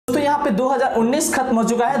यहाँ पे 2019 खत्म हो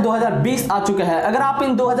चुका है, 2020 आ चुका है। अगर आप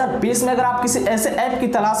इन 2020 में अगर आप किसी ऐसे ऐप की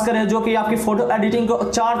तलाश करें जो कि आपकी फोटो एडिटिंग को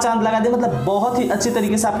 4 चांद लगा दे, मतलब बहुत ही अच्छी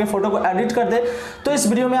तरीके से आपके फोटो को एडिट कर दे, तो इस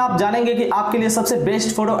वीडियो में आप जानेंगे कि आपके लिए सबसे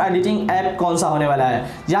बेस्ट फोटो एडिटिंग ऐप कौन सा होने वाला है।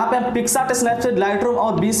 यहाँ पे हम पिक्सार्ट, स्नैपचैट, लाइटरूम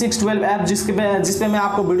और B612 ऐप जिसपे मैं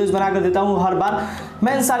आपको वीडियोस बनाकर देता हूँ हर बार,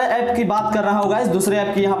 मैं इन सारे ऐप की बात कर रहा हूँ गाइस, दूसरे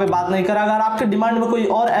ऐप की यहाँ पे बात नहीं कर रहा। अगर आपके डिमांड में कोई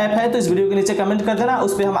और ऐप है तो इस वीडियो के नीचे कमेंट कर देना,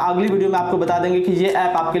 उस पर हम अगली वीडियो में आपको बता देंगे कि ये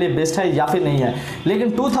ऐप आपके लिए बेस्ट है या फिर नहीं है। लेकिन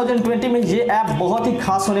 2020 में ये ऐप बहुत ही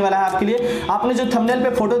खास होने वाला है आपके लिए। आपने जो थंबनेल पे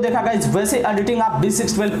फोटो देखा गाइस, वैसे एडिटिंग आप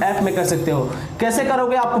B612 ऐप में कर सकते हो। कैसे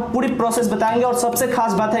करोगे आपको पूरी प्रोसेस बताएंगे, और सबसे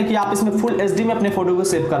खास बात है कि आप इसमें फुल HD में अपने फोटो को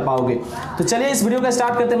सेव कर पाओगे। तो चलिए इस वीडियो का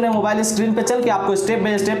स्टार्ट करते हैं। अपने मोबाइल स्क्रीन पे चल के आपको स्टेप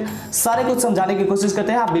बाय स्टेप सारे कुछ समझाने की कोशिश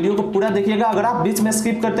करते हैं। आप वीडियो को पूरा देखिएगा, अगर आप बीच में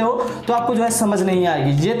स्किप करते हो तो आपको जो है समझ नहीं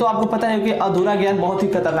आएगी। ये तो आपको पता है कि अधूरा ज्ञान बहुत ही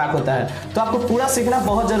खतरनाक होता है, तो आपको पूरा सीखना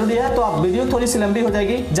बहुत जरूरी है। तो आप वीडियो थोड़ी सी लंबी हो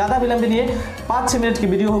जाएगी, ज्यादा भी लंबी नहीं है, 5-6 मिनट की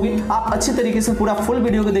वीडियो होगी। आप अच्छी तरीके से पूरा फुल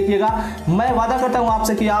वीडियो को देखिएगा। मैं वादा करता हूं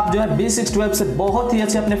आपसे कि आप जो है B612 से बहुत ही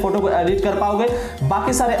अच्छे अपने फोटो को एडिट कर पाओगे,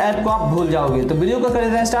 बाकी सारे ऐप को आप भूल जाओगे। तो वीडियो को कर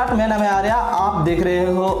देते हैं स्टार्ट। मेरा नाम है आर्या, आप देख रहे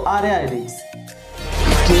हो Arya edits.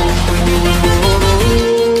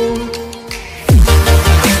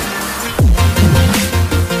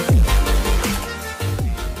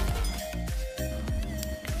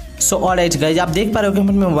 So alright guys, आप देख पा रहे हो कि हम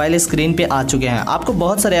अपने मोबाइल स्क्रीन पे आ चुके हैं। आपको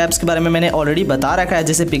बहुत सारे ऐप्स के बारे में मैंने ऑलरेडी बता रखा है,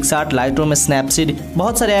 जैसे पिक्सार्ट, लाइटरूम, स्नैपचैट,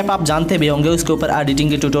 बहुत सारे ऐप आप जानते भी होंगे उसके ऊपर एडिटिंग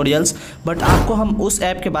के ट्यूटोरियल्स। बट आपको हम उस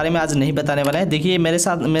ऐप के बारे में आज नहीं बताने वाले हैं। देखिए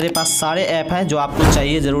मेरे पास सारे ऐप हैं जो आपको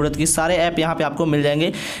चाहिए, ज़रूरत की सारे ऐप यहाँ पे आपको मिल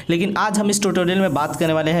जाएंगे। लेकिन आज हम इस ट्यूटोरियल में बात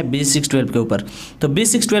करने वाले हैं B612 के ऊपर। तो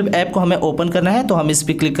B612 ऐप को हमें ओपन करना है, तो हम इस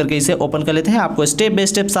पर क्लिक करके इसे ओपन कर लेते हैं। आपको स्टेप बाय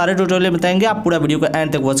स्टेप सारे ट्यूटोरियल बताएंगे, आप पूरा वीडियो को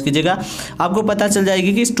एंड तक वॉच कीजिएगा। आपको पता चल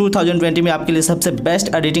जाएगी कि 2020 में आपके लिए सबसे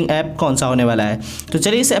बेस्ट एडिटिंग ऐप कौन सा होने वाला है। तो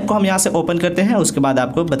चलिए इस ऐप को हम यहाँ से ओपन करते हैं, उसके बाद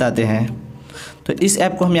आपको बताते हैं। तो इस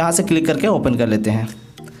ऐप को हम यहाँ से क्लिक करके ओपन कर लेते हैं।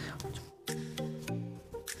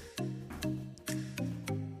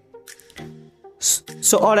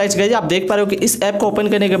 सो ऑलराइट गाइस, आप देख पा रहे हो कि इस ऐप को ओपन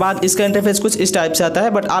करने के बाद इसका इंटरफेस कुछ इस टाइप से आता है।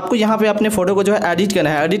 बट आपको यहाँ पे अपने फोटो को जो है एडिट करना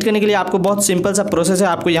है। एडिट करने के लिए आपको बहुत सिंपल सा प्रोसेस है।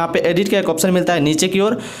 आपको यहाँ पे एडिट का एक ऑप्शन मिलता है नीचे की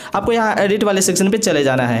ओर, आपको यहाँ एडिट वाले सेक्शन पे चले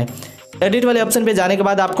जाना है। एडिट वाले ऑप्शन पे जाने के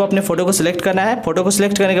बाद आपको अपने फोटो को सिलेक्ट करना है। फोटो को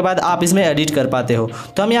सिलेक्ट करने के बाद आप इसमें एडिट कर पाते हो।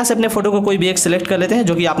 तो हम यहाँ से अपने फोटो को कोई भी एक सिलेक्ट कर लेते हैं,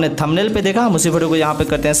 जो कि आपने थंबनेल पे देखा, हम उसी फोटो को यहाँ पे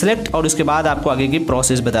करते हैं सिलेक्ट, और उसके बाद आपको आगे की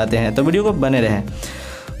प्रोसेस बताते हैं। तो वीडियो को बने रहें।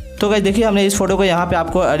 तो गाइस देखिए, हमने इस फोटो को यहाँ पे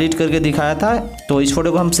आपको एडिट करके दिखाया था, तो इस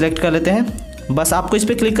फोटो को हम सिलेक्ट कर लेते हैं। बस आपको इस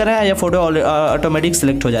पर क्लिक करना है, यह फोटो ऑटोमेटिक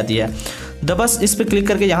सिलेक्ट हो जाती है। तो बस इस पर क्लिक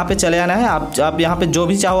करके यहाँ पे चले आना है। आप यहाँ पे जो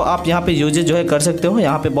भी चाहो आप यहाँ पे यूजेज जो है कर सकते हो।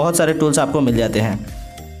 यहाँ पे बहुत सारे टूल्स आपको मिल जाते हैं।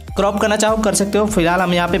 क्रॉप करना चाहो कर सकते हो। फिलहाल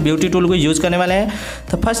हम यहाँ पे ब्यूटी टूल को यूज़ करने वाले हैं।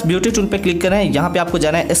 तो फर्स्ट ब्यूटी टूल पे क्लिक करें, यहाँ पे आपको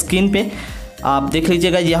जाना है स्किन पे। आप देख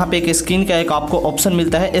लीजिएगा यहाँ पे एक स्किन का एक आपको ऑप्शन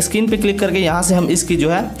मिलता है। स्किन पे क्लिक करके यहाँ से हम इसकी जो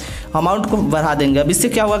है अमाउंट को बढ़ा देंगे। अब इससे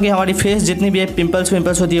क्या होगा कि हमारी फेस जितनी भी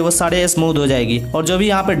पिंपल्स होती है वो सारे स्मूथ हो जाएगी, और जो भी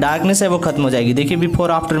यहाँ पे डार्कनेस है वो खत्म हो जाएगी। देखिए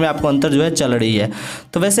बिफोर आफ्टर में आपको अंतर जो है चल रही है।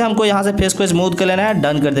 तो वैसे हमको यहाँ से फेस को स्मूथ कर लेना है,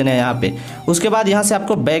 डन कर देना है यहाँ पे। उसके बाद यहाँ से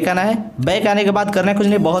आपको बैक आना है। बैक आने के बाद करना कुछ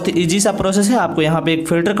नहीं, बहुत ही ईजी सा प्रोसेस है। आपको यहाँ पे एक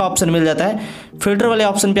फिल्टर का ऑप्शन मिल जाता है। फिल्टर वाले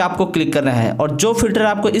ऑप्शन पे आपको क्लिक करना है, और जो फिल्टर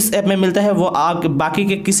आपको इस ऐप में मिलता है वो बाकी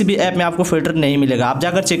के किसी भी ऐप में आपको फिल्टर नहीं मिलेगा। आप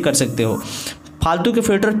जाकर चेक कर सकते हो। फालतू के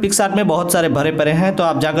फिल्टर पिक्सार्ट में बहुत सारे भरे पड़े हैं, तो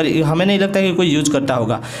आप जाकर, हमें नहीं लगता कि कोई यूज करता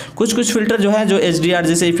होगा। कुछ फिल्टर जो है, जो HDR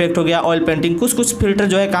जैसे इफेक्ट हो गया, ऑयल पेंटिंग, कुछ फिल्टर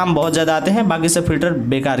जो है काम बहुत ज़्यादा आते हैं, बाकी सब फिल्टर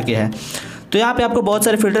बेकार के हैं। तो यहाँ पे आपको बहुत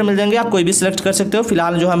सारे फिल्टर मिल जाएंगे, आप कोई भी सिलेक्ट कर सकते हो।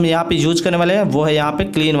 फिलहाल जो हम यहाँ पे यूज करने वाले हैं वो है यहाँ पे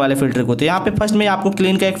क्लीन वाले फिल्टर को। तो यहाँ पे फर्स्ट में आपको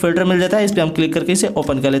क्लीन का एक फिल्टर मिल जाता है, इस पर हम क्लिक करके इसे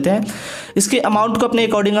ओपन कर लेते हैं। इसके अमाउंट को अपने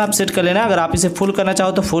अकॉर्डिंग आप सेट कर लेना है। अगर आप इसे फुल करना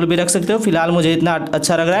चाहो तो फुल भी रख सकते हो। फिलहाल मुझे इतना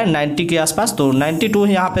अच्छा लग रहा है 90 के आसपास, तो 92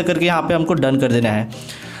 यहाँ पे करके यहाँ पे हमको डन कर देना है।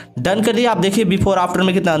 डन कर दिया। आप देखिए बिफोर आफ्टर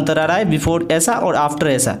में कितना अंतर आ रहा है, बिफोर ऐसा और आफ्टर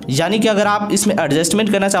ऐसा। यानी कि अगर आप इसमें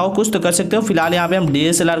एडजस्टमेंट करना चाहो कुछ तो कर सकते हो। फिलहाल यहाँ पे हम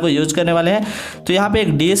DSLR को यूज़ करने वाले हैं, तो यहाँ पे एक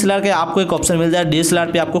DSLR का आपको एक ऑप्शन मिल जाए,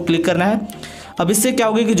 DSLR पे आपको क्लिक करना है। अब इससे क्या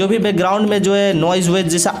होगा कि जो भी बैकग्राउंड में जो है नॉइज वेज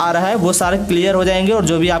जैसा आ रहा है वो सारे क्लियर हो जाएंगे, और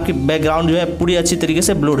जो भी आपकी बैकग्राउंड जो है पूरी अच्छी तरीके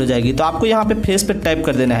से ब्लर हो जाएगी। तो आपको यहाँ पे फेस पे टाइप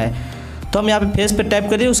कर देना है। तो हम यहाँ पे फेस पे टाइप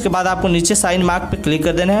करिए, उसके बाद आपको नीचे साइन मार्क पे क्लिक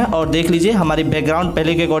कर देना है, और देख लीजिए हमारी बैकग्राउंड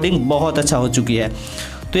पहले के अकॉर्डिंग बहुत अच्छा हो चुकी है।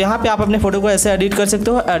 तो यहाँ पे आप अपने फोटो को ऐसे एडिट कर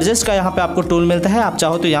सकते हो। एडजस्ट का यहाँ पे आपको टूल मिलता है, आप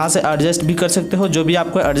चाहो तो यहाँ से एडजस्ट भी कर सकते हो, जो भी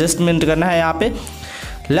आपको एडजस्टमेंट करना है। यहाँ पे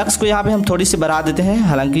लक्स को यहाँ पे हम थोड़ी सी बढ़ा देते हैं,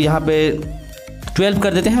 हालांकि यहाँ पे 12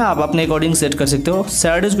 कर देते हैं, आप अपने अकॉर्डिंग सेट कर सकते हो।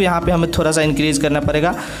 शैडोज़ को यहाँ पे हमें थोड़ा सा इंक्रीज करना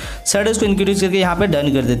पड़ेगा, शैडोज़ को इंक्रीज करके यहाँ पे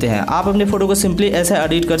डन कर देते हैं। आप अपने फोटो को सिंपली ऐसे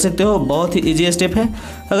एडिट कर सकते हो, बहुत ही ईजी स्टेप है।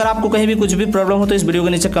 अगर आपको कहीं भी कुछ भी प्रॉब्लम हो तो इस वीडियो के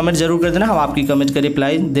नीचे कमेंट जरूर कर देना, हम आपकी कमेंट का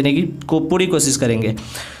रिप्लाई देने की पूरी कोशिश करेंगे।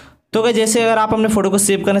 तो गाइस जैसे अगर आप अपने फोटो को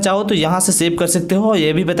सेव करना चाहो तो यहाँ से सेव कर सकते हो।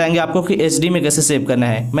 ये भी बताएंगे आपको कि एचडी में कैसे सेव करना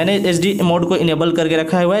है। मैंने एचडी मोड को इनेबल करके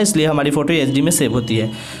रखा हुआ है, इसलिए हमारी फोटो एचडी में सेव होती है।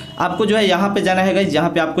 आपको जो है यहाँ पे जाना है गाइस, यहाँ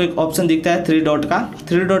पे आपको एक ऑप्शन दिखता है 3 डॉट का,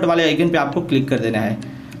 3 डॉट वाले आइकन पे आपको क्लिक कर देना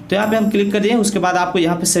है। तो यहाँ पे हम क्लिक कर दिए, उसके बाद आपको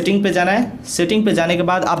यहाँ पे सेटिंग पे जाना है। सेटिंग पे जाने के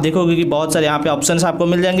बाद आप देखोगे कि बहुत सारे यहाँ पे ऑप्शंस आपको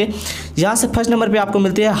मिल जाएंगे। यहाँ से फर्स्ट नंबर पे आपको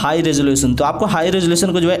मिलती है हाई रेजोल्यूशन, तो आपको हाई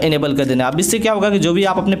रेजोल्यूशन को जो है इनेबल कर देना है। अब इससे क्या होगा कि जो भी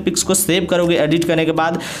आप अपने पिक्स को सेव करोगे एडिट करने के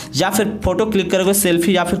बाद, या फिर फोटो क्लिक करोगे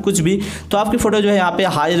सेल्फी या फिर कुछ भी, तो आपकी फोटो जो है यहाँ पे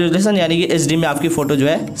हाई रेजोल्यूशन यानी कि एचडी में आपकी फोटो जो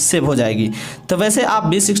है सेव हो जाएगी। तो वैसे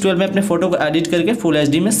आप B612 में अपने फोटो को एडिट करके फुल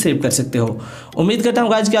एचडी में सेव कर सकते हो। उम्मीद करता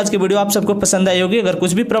हूँ आज की वीडियो आप सबको पसंद आई होगी। अगर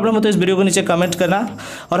कुछ भी प्रॉब्लम हो तो इस वीडियो को नीचे कमेंट करना,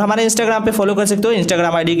 और हमारे इंस्टाग्राम पे फॉलो कर सकते हो।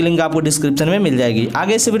 इंस्टाग्राम आईडी की लिंक आपको डिस्क्रिप्शन में मिल जाएगी।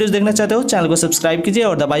 आगे से वीडियोस देखना चाहते हो चैनल को सब्सक्राइब कीजिए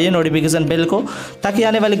और दबाइए नोटिफिकेशन बेल को, ताकि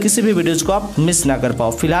आने वाले किसी भी वीडियोस को आप मिस ना कर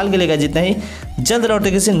पाओ। फिलहाल के लिए जितना ही, जल्द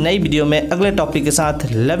लौटते किसी नई वीडियो में अगले टॉपिक के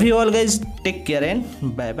साथ। Love you all guys, take care and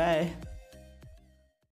bye bye.